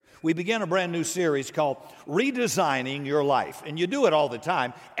we began a brand new series called Redesigning Your Life. And you do it all the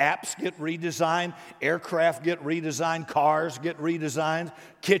time. Apps get redesigned, aircraft get redesigned, cars get redesigned,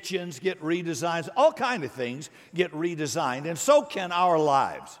 kitchens get redesigned, all kinds of things get redesigned, and so can our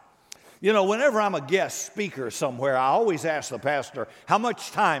lives. You know, whenever I'm a guest speaker somewhere, I always ask the pastor, how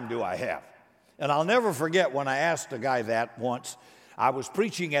much time do I have? And I'll never forget when I asked a guy that once. I was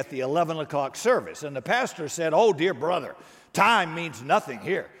preaching at the 11 o'clock service, and the pastor said, oh, dear brother, time means nothing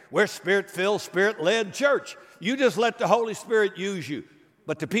here. We're Spirit-filled, Spirit-led church. You just let the Holy Spirit use you.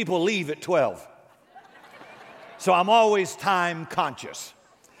 But the people leave at 12. So I'm always time conscious.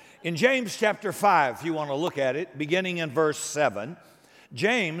 In James chapter 5, if you want to look at it, beginning in verse 7,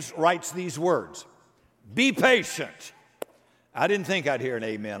 James writes these words, be patient. I didn't think I'd hear an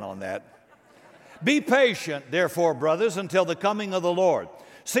amen on that. Be patient, therefore, brothers, until the coming of the Lord.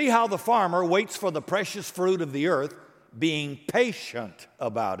 See how the farmer waits for the precious fruit of the earth, being patient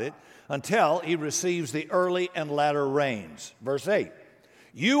about it, until he receives the early and latter rains. Verse 8,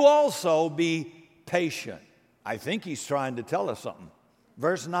 you also be patient. I think he's trying to tell us something.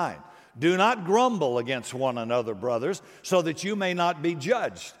 Verse 9, do not grumble against one another, brothers, so that you may not be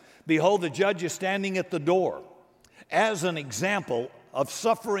judged. Behold, the judge is standing at the door. As an example of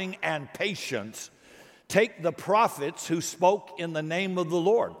suffering and patience, take the prophets who spoke in the name of the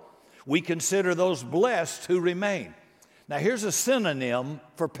Lord. We consider those blessed who remain. Now here's a synonym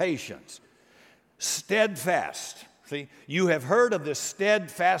for patience. Steadfast. See, you have heard of the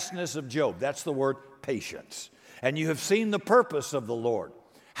steadfastness of Job. That's the word patience. And you have seen the purpose of the Lord,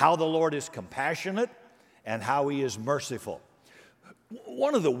 how the Lord is compassionate and how he is merciful.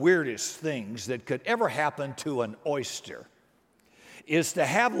 One of the weirdest things that could ever happen to an oyster is to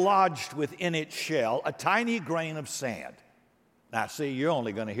have lodged within its shell a tiny grain of sand. Now, see, you're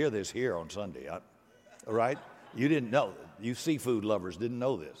only going to hear this here on Sunday, all right? You didn't know. You seafood lovers didn't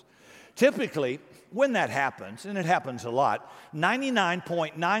know this. Typically, when that happens, and it happens a lot,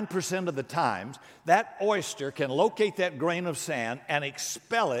 99.9% of the times, that oyster can locate that grain of sand and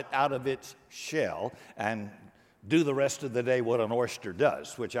expel it out of its shell and do the rest of the day what an oyster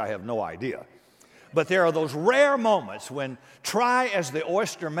does, which I have no idea. But there are those rare moments when, try as the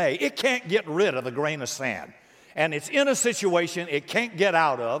oyster may, it can't get rid of the grain of sand. And it's in a situation it can't get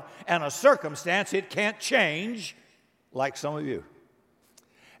out of, and a circumstance it can't change, like some of you.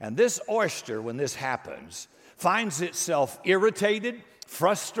 And this oyster, when this happens, finds itself irritated,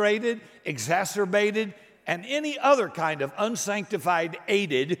 frustrated, exacerbated, and any other kind of unsanctified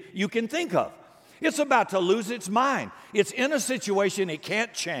aided you can think of. It's about to lose its mind. It's in a situation it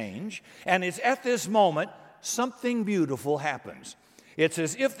can't change, and it's at this moment something beautiful happens. It's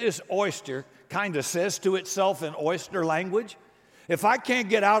as if this oyster kind of says to itself in oyster language, if I can't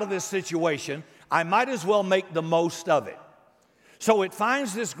get out of this situation, I might as well make the most of it. So it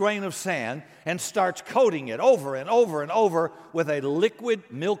finds this grain of sand and starts coating it over and over and over with a liquid,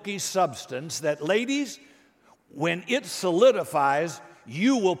 milky substance that, ladies, when it solidifies,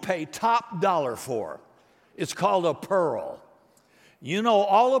 you will pay top dollar for. It's called a pearl. You know,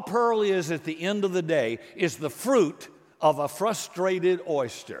 all a pearl is at the end of the day is the fruit of a frustrated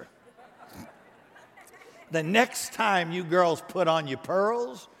oyster. The next time you girls put on your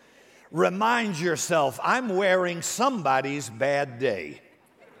pearls, remind yourself, I'm wearing somebody's bad day.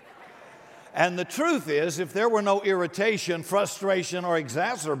 And the truth is, if there were no irritation, frustration, or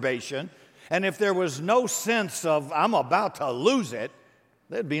exacerbation, and if there was no sense of I'm about to lose it,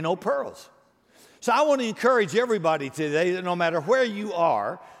 there'd be no pearls. So I want to encourage everybody today that no matter where you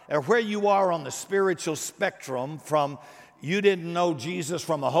are or where you are on the spiritual spectrum, from you didn't know Jesus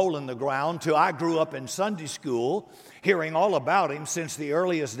from a hole in the ground to I grew up in Sunday school hearing all about him since the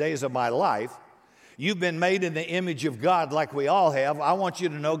earliest days of my life, you've been made in the image of God like we all have. I want you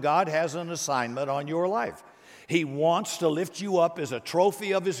to know God has an assignment on your life. He wants to lift you up as a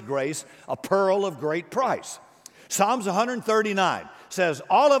trophy of his grace, a pearl of great price. Psalms 139 says,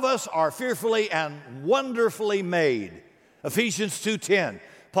 all of us are fearfully and wonderfully made. Ephesians 2:10,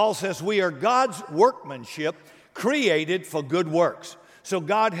 Paul says, we are God's workmanship created for good works. So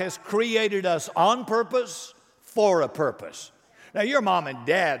God has created us on purpose for a purpose. Now, your mom and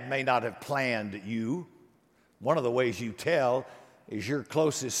dad may not have planned you. One of the ways you tell is your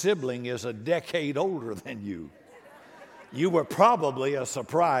closest sibling is a decade older than you. You were probably a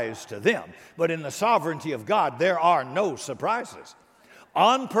surprise to them. But in the sovereignty of God, there are no surprises.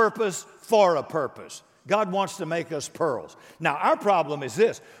 On purpose, for a purpose. God wants to make us pearls. Now, our problem is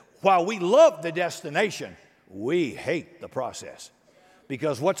this. While we love the destination, we hate the process.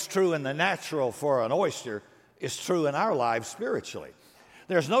 Because what's true in the natural for an oyster is true in our lives spiritually.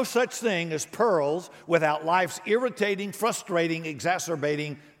 There's no such thing as pearls without life's irritating, frustrating,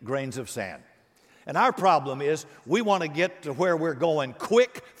 exacerbating grains of sand. And our problem is we want to get to where we're going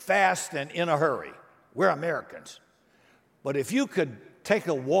quick, fast, and in a hurry. We're Americans. But if you could take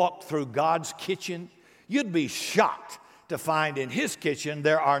a walk through God's kitchen, you'd be shocked to find in His kitchen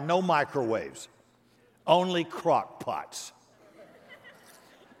there are no microwaves, only crock pots.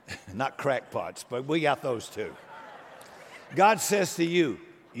 Not crack pots, but we got those too. God says to you,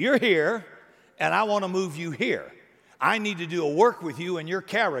 you're here, and I want to move you here. I need to do a work with you in your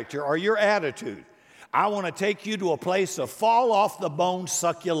character or your attitude. I want to take you to a place of fall-off-the-bone,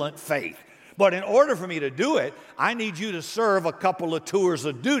 succulent faith. But in order for me to do it, I need you to serve a couple of tours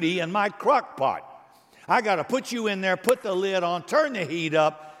of duty in my crock pot. I got to put you in there, put the lid on, turn the heat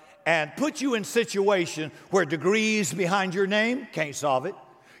up, and put you in a situation where degrees behind your name can't solve it.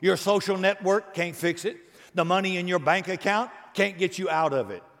 Your social network can't fix it. The money in your bank account can't get you out of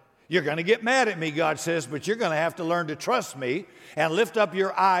it. You're going to get mad at me, God says, but you're going to have to learn to trust me and lift up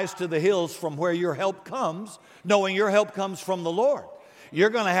your eyes to the hills from where your help comes, knowing your help comes from the Lord.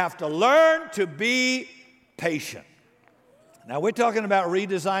 You're going to have to learn to be patient. Now, we're talking about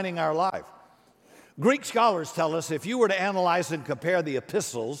redesigning our life. Greek scholars tell us if you were to analyze and compare the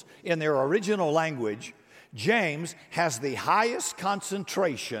epistles in their original language, James has the highest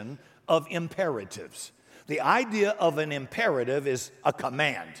concentration of imperatives. The idea of an imperative is a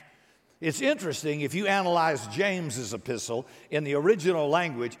command. It's interesting, if you analyze James's epistle in the original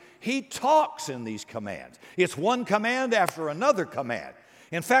language, he talks in these commands. It's one command after another command.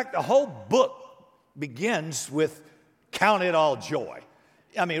 In fact, the whole book begins with count it all joy.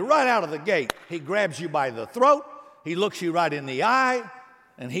 I mean, right out of the gate, he grabs you by the throat, he looks you right in the eye,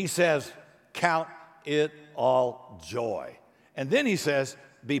 and he says, count it all joy. And then he says,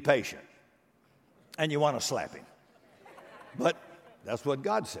 be patient. And you want to slap him. But that's what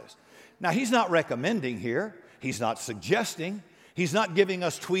God says. Now, he's not recommending here. He's not suggesting. He's not giving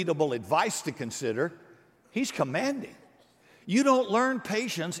us tweetable advice to consider. He's commanding. You don't learn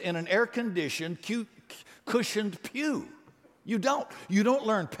patience in an air-conditioned, cushioned pew. You don't. You don't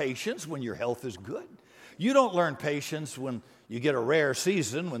learn patience when your health is good. You don't learn patience when you get a rare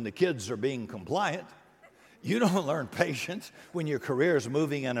season when the kids are being compliant. You don't learn patience when your career is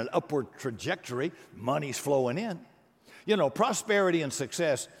moving in an upward trajectory, money's flowing in. You know, prosperity and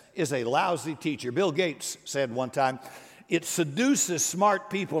success is a lousy teacher. Bill Gates said one time, it seduces smart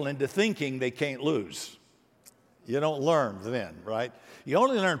people into thinking they can't lose. You don't learn then, right? You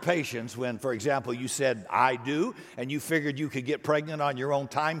only learn patience when, for example, you said, I do, and you figured you could get pregnant on your own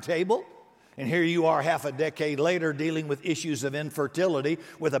timetable. And here you are half a decade later dealing with issues of infertility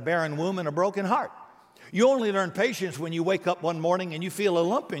with a barren womb and a broken heart. You only learn patience when you wake up one morning and you feel a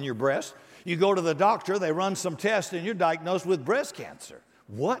lump in your breast. You go to the doctor, they run some tests, and you're diagnosed with breast cancer.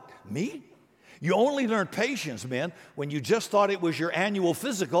 What? Me? You only learn patience, men, when you just thought it was your annual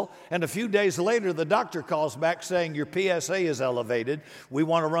physical, and a few days later the doctor calls back saying your PSA is elevated, we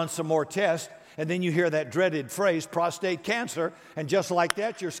want to run some more tests, and then you hear that dreaded phrase, prostate cancer, and just like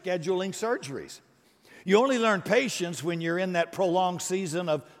that you're scheduling surgeries. You only learn patience when you're in that prolonged season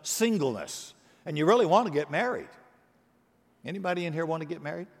of singleness, and you really want to get married. Anybody in here want to get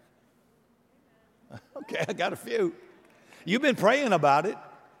married? Okay, I got a few. You've been praying about it.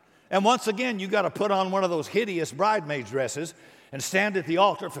 And once again, you got to put on one of those hideous bridesmaid dresses and stand at the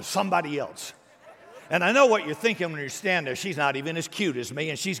altar for somebody else. And I know what you're thinking when you stand there. She's not even as cute as me,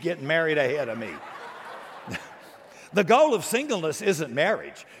 and she's getting married ahead of me. The goal of singleness isn't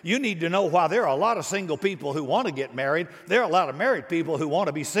marriage. You need to know while there are a lot of single people who want to get married, there are a lot of married people who want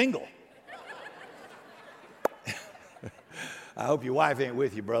to be single. I hope your wife ain't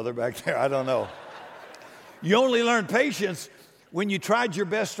with you, brother, back there. I don't know. You only learn patience when you tried your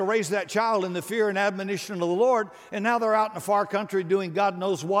best to raise that child in the fear and admonition of the Lord, and now they're out in a far country doing God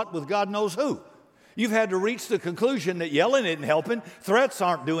knows what with God knows who. You've had to reach the conclusion that yelling isn't helping, threats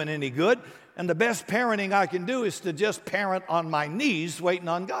aren't doing any good, and the best parenting I can do is to just parent on my knees waiting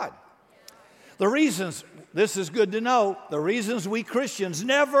on God. The reasons, this is good to know, the reasons we Christians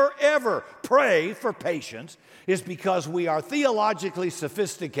never, ever pray for patience is because we are theologically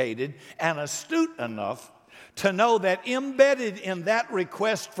sophisticated and astute enough to know that embedded in that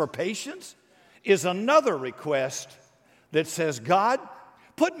request for patience is another request that says, God,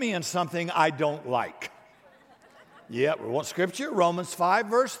 put me in something I don't like. Yeah, we want scripture, Romans 5,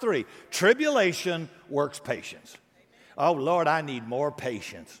 verse 3. Tribulation works patience. Oh, Lord, I need more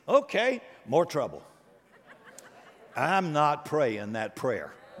patience. Okay, more trouble. I'm not praying that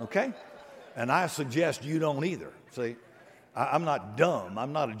prayer, okay? And I suggest you don't either. See, I'm not dumb.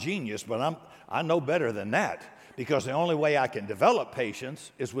 I'm not a genius, but I know better than that. Because the only way I can develop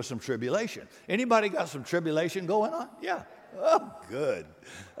patience is with some tribulation. Anybody got some tribulation going on? Yeah. Oh, good.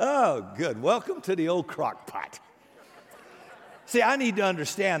 Oh, good. Welcome to the old crock pot. See, I need to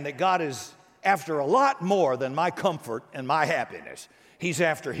understand that God is after a lot more than my comfort and my happiness. He's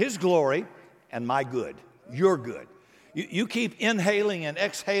after His glory and my good, your good. You keep inhaling and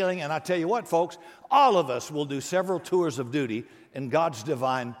exhaling, and I tell you what, folks, all of us will do several tours of duty in God's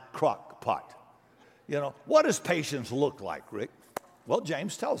divine crock pot. You know, what does patience look like, Rick? Well,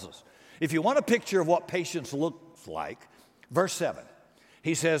 James tells us. If you want a picture of what patience looks like, verse 7,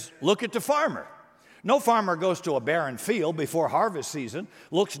 he says, look at the farmer. No farmer goes to a barren field before harvest season,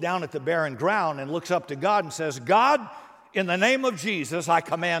 looks down at the barren ground and looks up to God and says, God, in the name of Jesus, I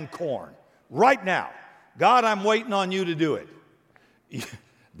command corn right now. God, I'm waiting on you to do it.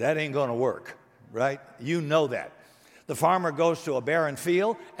 That ain't going to work, right? You know that. The farmer goes to a barren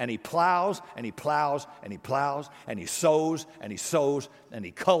field and he plows and he plows and he plows and he sows and he sows and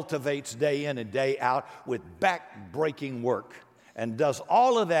he cultivates day in and day out with back-breaking work and does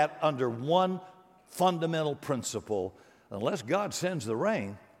all of that under one fundamental principle. Unless God sends the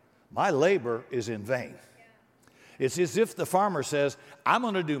rain, my labor is in vain. It's as if the farmer says, I'm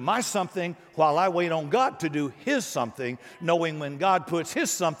going to do my something while I wait on God to do His something, knowing when God puts His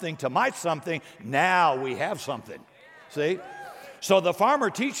something to my something, now we have something. See? So the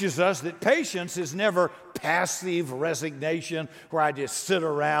farmer teaches us that patience is never passive resignation where I just sit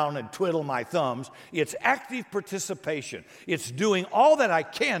around and twiddle my thumbs. It's active participation. It's doing all that I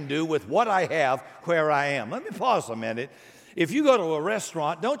can do with what I have where I am. Let me pause a minute. If you go to a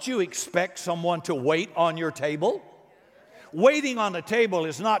restaurant, don't you expect someone to wait on your table? Waiting on the table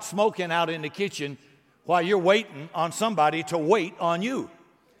is not smoking out in the kitchen while you're waiting on somebody to wait on you.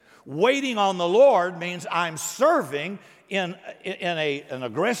 Waiting on the Lord means I'm serving in an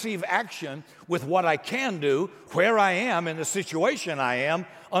aggressive action with what I can do, where I am, in the situation I am,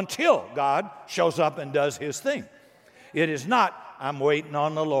 until God shows up and does His thing. It is not, I'm waiting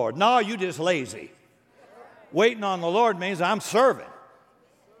on the Lord. No, you just lazy. Waiting on the Lord means I'm serving.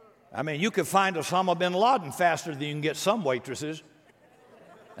 I mean, you could find Osama bin Laden faster than you can get some waitresses,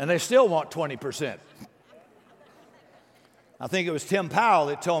 and they still want 20%. I think it was Tim Powell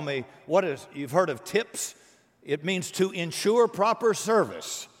that told me, you've heard of tips? It means to ensure proper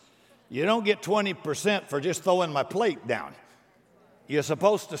service. You don't get 20% for just throwing my plate down. You're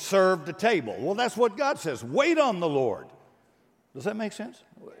supposed to serve the table. Well, that's what God says. Wait on the Lord. Does that make sense?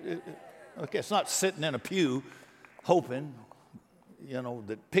 Okay, it's not sitting in a pew hoping,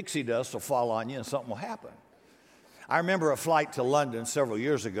 that pixie dust will fall on you and something will happen. I remember a flight to London several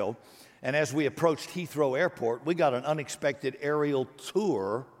years ago, and as we approached Heathrow Airport, we got an unexpected aerial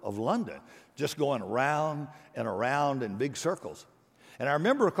tour of London, just going around and around in big circles. And I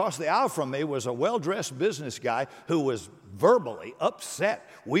remember across the aisle from me was a well-dressed business guy who was verbally upset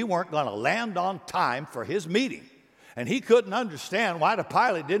we weren't going to land on time for his meeting. And he couldn't understand why the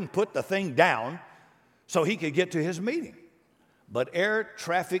pilot didn't put the thing down so he could get to his meeting. But Air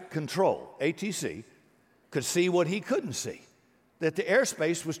Traffic Control, ATC, could see what he couldn't see, that the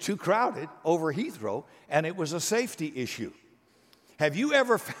airspace was too crowded over Heathrow, and it was a safety issue. Have you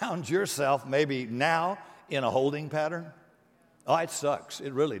ever found yourself maybe now in a holding pattern? Oh, it sucks.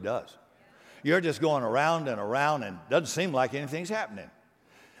 It really does. You're just going around and around, and it doesn't seem like anything's happening.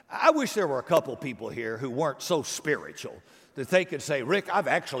 I wish there were a couple people here who weren't so spiritual that they could say, Rick, I've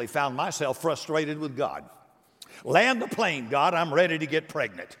actually found myself frustrated with God. Land the plane, God, I'm ready to get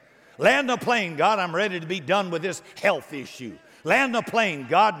pregnant. Land the plane, God, I'm ready to be done with this health issue. Land the plane,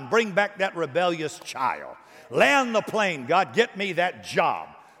 God, and bring back that rebellious child. Land the plane, God, get me that job.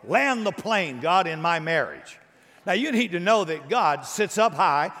 Land the plane, God, in my marriage. Now, you need to know that God sits up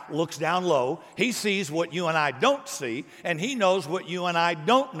high, looks down low. He sees what you and I don't see, and He knows what you and I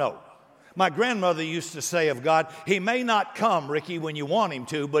don't know. My grandmother used to say of God, He may not come, Ricky, when you want Him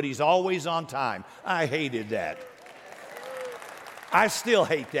to, but He's always on time. I hated that. I still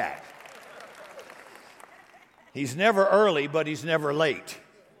hate that. He's never early, but He's never late.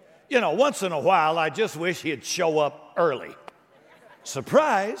 Once in a while, I just wish He'd show up early.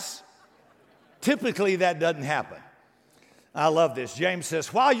 Surprise! Typically, that doesn't happen. I love this. James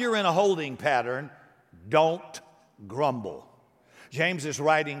says, while you're in a holding pattern, don't grumble. James is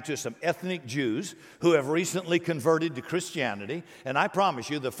writing to some ethnic Jews who have recently converted to Christianity, and I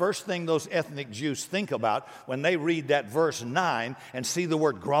promise you, the first thing those ethnic Jews think about when they read that verse 9 and see the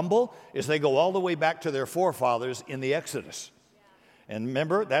word grumble is they go all the way back to their forefathers in the Exodus. And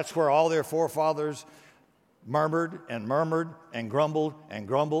remember, that's where all their forefathers murmured and grumbled and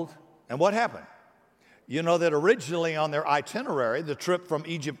grumbled. And what happened? You know that originally on their itinerary, the trip from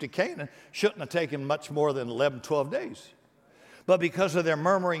Egypt to Canaan shouldn't have taken much more than 11, 12 days. But because of their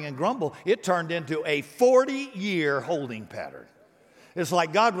murmuring and grumble, it turned into a 40-year holding pattern. It's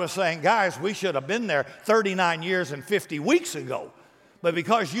like God was saying, guys, we should have been there 39 years and 50 weeks ago. But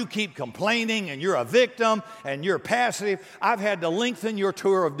because you keep complaining and you're a victim and you're passive, I've had to lengthen your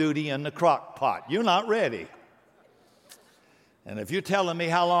tour of duty in the crock pot. You're not ready. And if you're telling me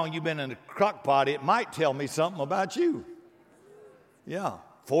how long you've been in the crock pot, it might tell me something about you. Yeah,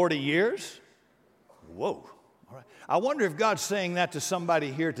 40 years? Whoa. All right. I wonder if God's saying that to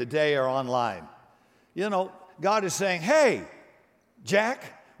somebody here today or online. You know, God is saying, hey,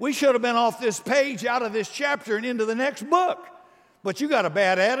 Jack, we should have been off this page, out of this chapter and into the next book. But you got a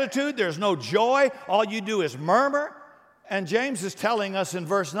bad attitude. There's no joy. All you do is murmur. And James is telling us in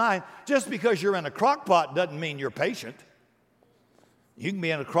verse 9, just because you're in a crock pot doesn't mean you're patient. You can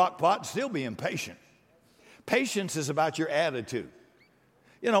be in a crock pot and still be impatient. Patience is about your attitude.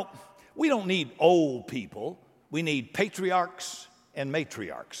 You know, we don't need old people. We need patriarchs and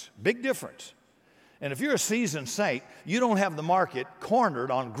matriarchs. Big difference. And if you're a seasoned saint, you don't have the market cornered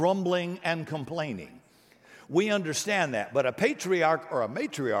on grumbling and complaining. We understand that. But a patriarch or a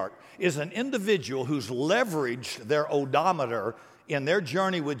matriarch is an individual who's leveraged their odometer in their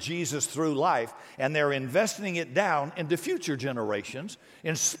journey with Jesus through life, and they're investing it down into future generations,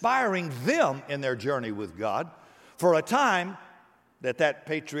 inspiring them in their journey with God for a time that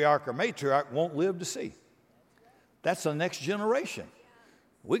patriarch or matriarch won't live to see. That's the next generation.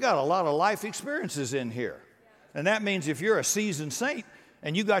 We got a lot of life experiences in here. And that means if you're a seasoned saint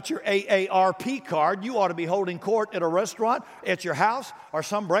and you got your AARP card, you ought to be holding court at a restaurant, at your house, or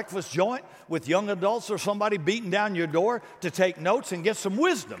some breakfast joint with young adults or somebody beating down your door to take notes and get some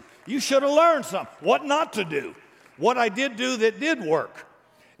wisdom. You should have learned something. What not to do. What I did do that did work.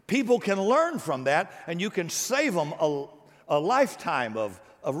 People can learn from that, and you can save them a lifetime of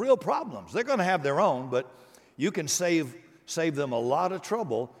real problems. They're going to have their own, but you can save them a lot of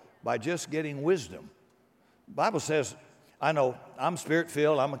trouble by just getting wisdom. The Bible says, I know, I'm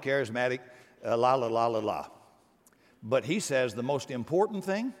spirit-filled, I'm a charismatic, la, la, la, la, la. But he says the most important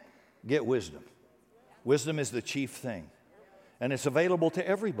thing, get wisdom. Wisdom is the chief thing. And it's available to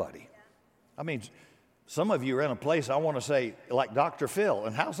everybody. I mean, some of you are in a place, I want to say, like Dr. Phil,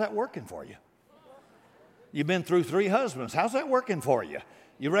 and how's that working for you? You've been through 3 husbands. How's that working for you?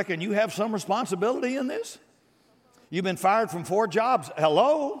 You reckon you have some responsibility in this? You've been fired from 4 jobs.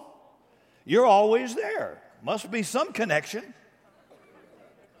 Hello? You're always there. Must be some connection.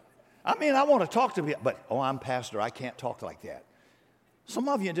 I mean, I want to talk to you, but, I'm pastor, I can't talk like that. Some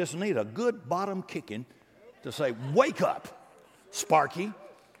of you just need a good bottom kicking to say, wake up, Sparky.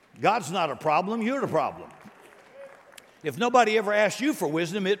 God's not a problem, you're the problem. If nobody ever asked you for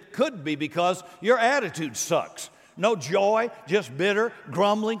wisdom, it could be because your attitude sucks. No joy, just bitter,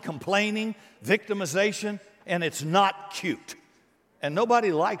 grumbling, complaining, victimization, and it's not cute. And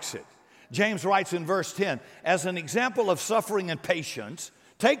nobody likes it. James writes in verse 10, as an example of suffering and patience,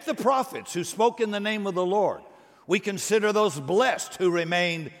 take the prophets who spoke in the name of the Lord. We consider those blessed who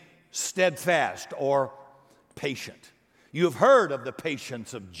remained steadfast or patient. You have heard of the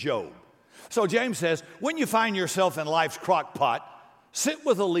patience of Job. So James says, when you find yourself in life's crock pot, sit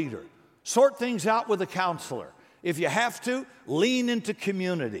with a leader. Sort things out with a counselor. If you have to, lean into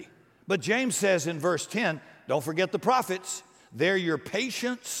community. But James says in verse 10, don't forget the prophets. They're your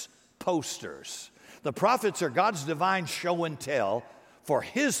patience posters. The prophets are God's divine show and tell for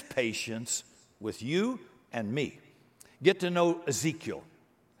his patience with you and me. Get to know Ezekiel.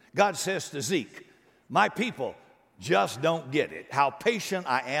 God says to Zeke, my people just don't get it, how patient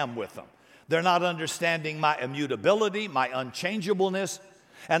I am with them. They're not understanding my immutability, my unchangeableness,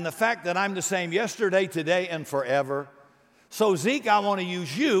 and the fact that I'm the same yesterday, today, and forever. So Zeke, I want to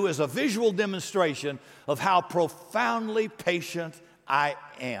use you as a visual demonstration of how profoundly patient I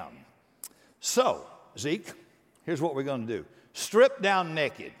am. So, Zeke, here's what we're going to do. Strip down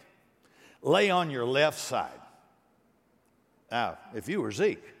naked. Lay on your left side. Now, if you were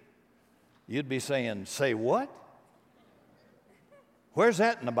Zeke, you'd be saying, say what? Where's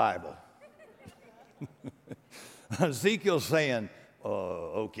that in the Bible? Ezekiel's saying,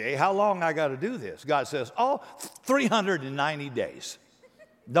 okay, how long I got to do this? God says, 390 days.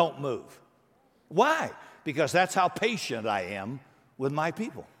 Don't move. Why? Because that's how patient I am with my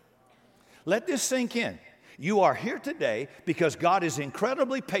people. Let this sink in. You are here today because God is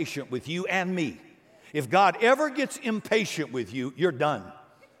incredibly patient with you and me. If God ever gets impatient with you, you're done.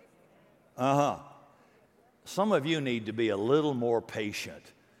 Some of you need to be a little more patient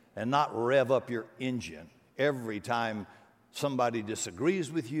and not rev up your engine every time somebody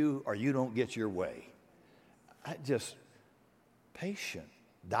disagrees with you or you don't get your way. Patient.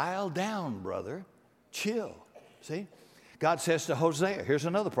 Dial down, brother. Chill. See? God says to Hosea, here's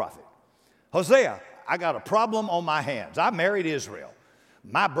another prophet. Hosea, I got a problem on my hands. I married Israel,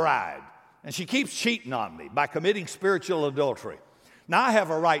 my bride, and she keeps cheating on me by committing spiritual adultery. Now I have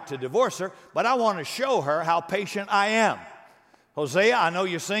a right to divorce her, but I want to show her how patient I am. Hosea, I know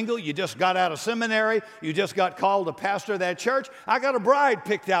you're single. You just got out of seminary. You just got called to pastor that church. I got a bride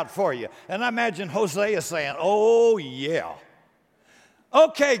picked out for you. And I imagine Hosea saying, oh, yeah.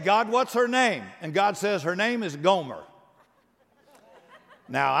 Okay, God, what's her name? And God says, her name is Gomer.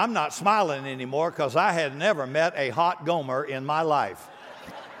 Now, I'm not smiling anymore because I had never met a hot Gomer in my life.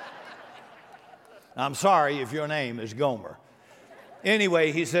 I'm sorry if your name is Gomer.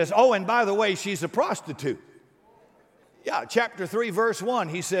 Anyway, he says, oh, and by the way, she's a prostitute. Yeah, chapter 3, verse 1,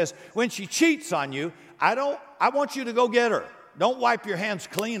 he says, when she cheats on you, I want you to go get her. Don't wipe your hands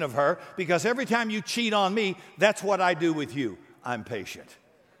clean of her, because every time you cheat on me, that's what I do with you. I'm patient.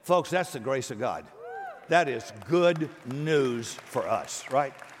 Folks, that's the grace of God. That is good news for us,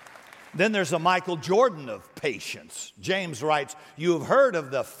 right? Then there's a Michael Jordan of patience. James writes, you have heard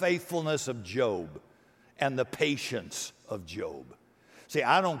of the faithfulness of Job and the patience of Job. See,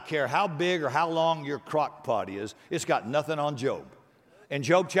 I don't care how big or how long your crock pot is, it's got nothing on Job. In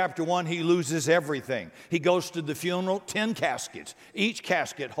Job chapter 1, he loses everything. He goes to the funeral, 10 caskets, each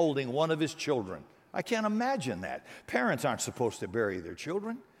casket holding one of his children. I can't imagine that. Parents aren't supposed to bury their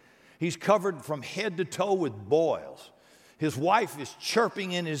children. He's covered from head to toe with boils. His wife is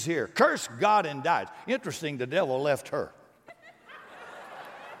chirping in his ear, curse God and died. Interesting, the devil left her.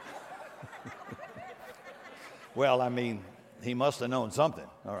 Well, I mean, he must have known something.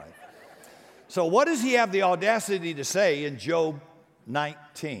 All right. So what does he have the audacity to say in Job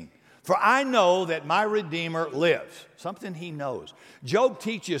 19? For I know that my Redeemer lives. Something he knows. Job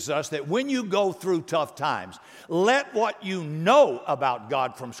teaches us that when you go through tough times, let what you know about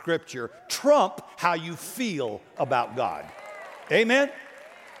God from Scripture trump how you feel about God. Amen?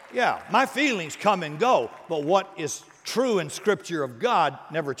 Yeah, my feelings come and go, but what is true in Scripture of God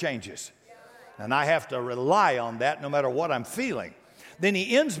never changes. And I have to rely on that no matter what I'm feeling. Then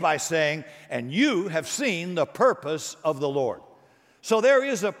he ends by saying, and you have seen the purpose of the Lord. So there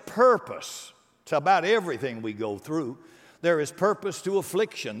is a purpose to about everything we go through. There is purpose to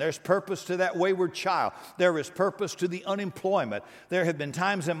affliction. There's purpose to that wayward child. There is purpose to the unemployment. There have been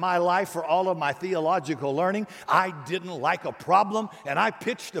times in my life, for all of my theological learning, I didn't like a problem and I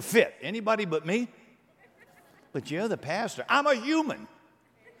pitched a fit. Anybody but me? But you're the pastor. I'm a human.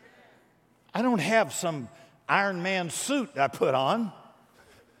 I don't have some Iron Man suit I put on.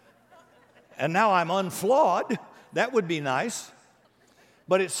 And now I'm unflawed. That would be nice.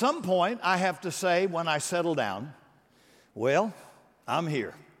 But at some point, I have to say, when I settle down, well, I'm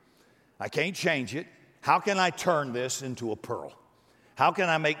here. I can't change it. How can I turn this into a pearl? How can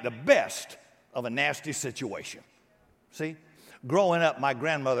I make the best of a nasty situation? See, growing up, my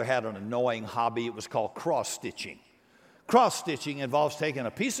grandmother had an annoying hobby. It was called cross-stitching. Cross-stitching involves taking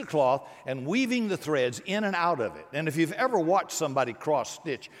a piece of cloth and weaving the threads in and out of it. And if you've ever watched somebody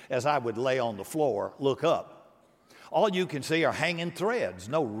cross-stitch, as I would lay on the floor, look up. All you can see are hanging threads,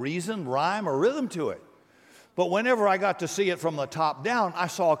 no reason, rhyme, or rhythm to it. But whenever I got to see it from the top down, I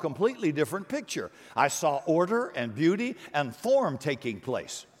saw a completely different picture. I saw order and beauty and form taking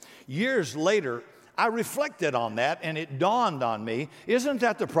place. Years later, I reflected on that, and it dawned on me, isn't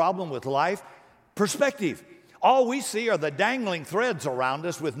that the problem with life? Perspective. All we see are the dangling threads around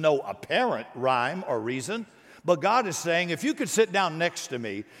us with no apparent rhyme or reason. But God is saying, if you could sit down next to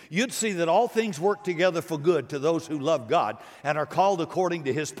me, you'd see that all things work together for good to those who love God and are called according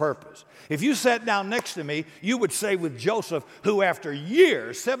to His purpose. If you sat down next to me, you would say with Joseph, who after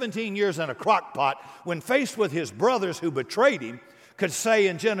years, 17 years in a crock pot, when faced with his brothers who betrayed him, could say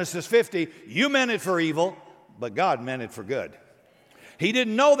in Genesis 50, you meant it for evil, but God meant it for good. He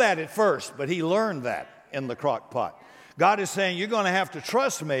didn't know that at first, but he learned that in the crock pot. God is saying, you're going to have to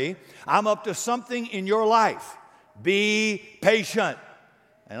trust me. I'm up to something in your life. Be patient.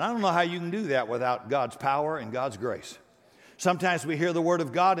 And I don't know how you can do that without God's power and God's grace. Sometimes we hear the word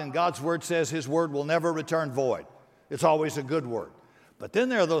of God, and God's word says His word will never return void. It's always a good word. But then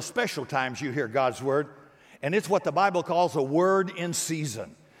there are those special times you hear God's word, and it's what the Bible calls a word in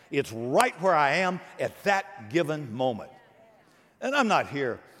season. It's right where I am at that given moment. And I'm not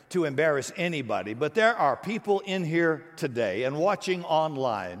here to embarrass anybody, but there are people in here today and watching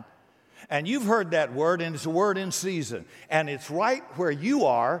online, and you've heard that word, and it's a word in season, and it's right where you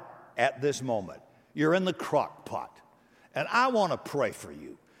are at this moment. You're in the crock pot, and I want to pray for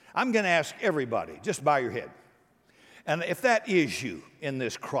you. I'm going to ask everybody, just bow your head. And if that is you in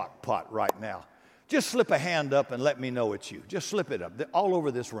this crock pot right now, Just slip a hand up and let me know it's you. Just slip it up. All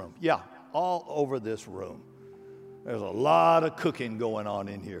over this room. Yeah, all over this room. There's a lot of cooking going on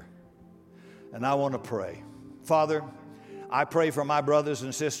in here. And I want to pray. Father, I pray for my brothers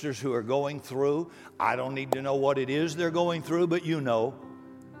and sisters who are going through. I don't need to know what it is they're going through, but you know.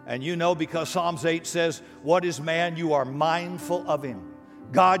 And you know because Psalms 8 says, what is man? You are mindful of him.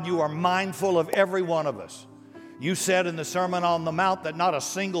 God, you are mindful of every one of us. You said in the Sermon on the Mount that not a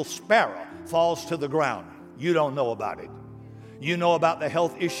single sparrow falls to the ground. You don't know about it. You know about the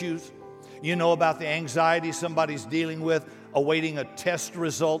health issues. You know about the anxiety somebody's dealing with, awaiting a test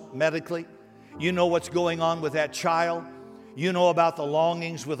result medically. You know what's going on with that child. You know about the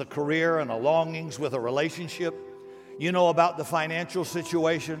longings with a career and the longings with a relationship. You know about the financial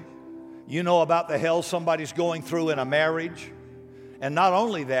situation. You know about the hell somebody's going through in a marriage. And not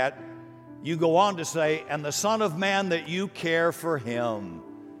only that, you go on to say, and the Son of Man that you care for him.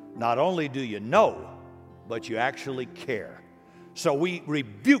 Not only do you know, but you actually care. So we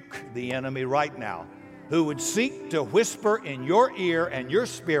rebuke the enemy right now who would seek to whisper in your ear and your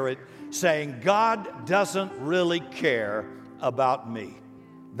spirit saying, God doesn't really care about me.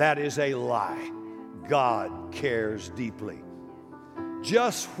 That is a lie. God cares deeply.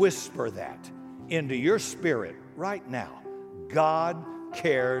 Just whisper that into your spirit right now. God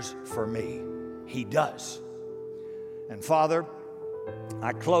cares for me. He does. And Father,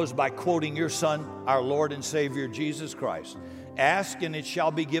 I close by quoting your Son, our Lord and Savior, Jesus Christ. Ask and it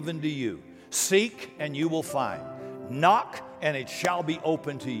shall be given to you. Seek and you will find. Knock and it shall be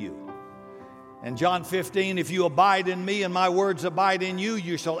open to you. And John 15, if you abide in me and my words abide in you,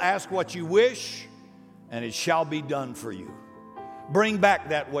 you shall ask what you wish and it shall be done for you. Bring back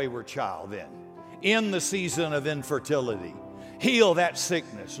that wayward child then. In the season of infertility, heal that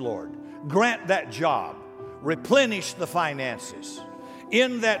sickness, Lord. Grant that job. Replenish the finances.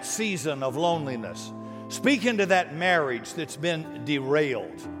 In that season of loneliness, speak into that marriage that's been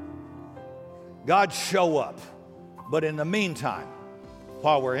derailed. God, show up. But in the meantime,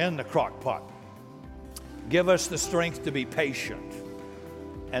 while we're in the crock pot, give us the strength to be patient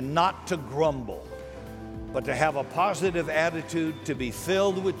and not to grumble, but to have a positive attitude, to be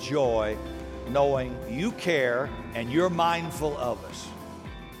filled with joy, knowing you care and you're mindful of us.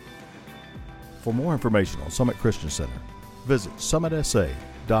 For more information on Summit Christian Center, visit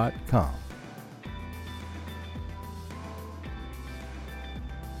summitsa.com.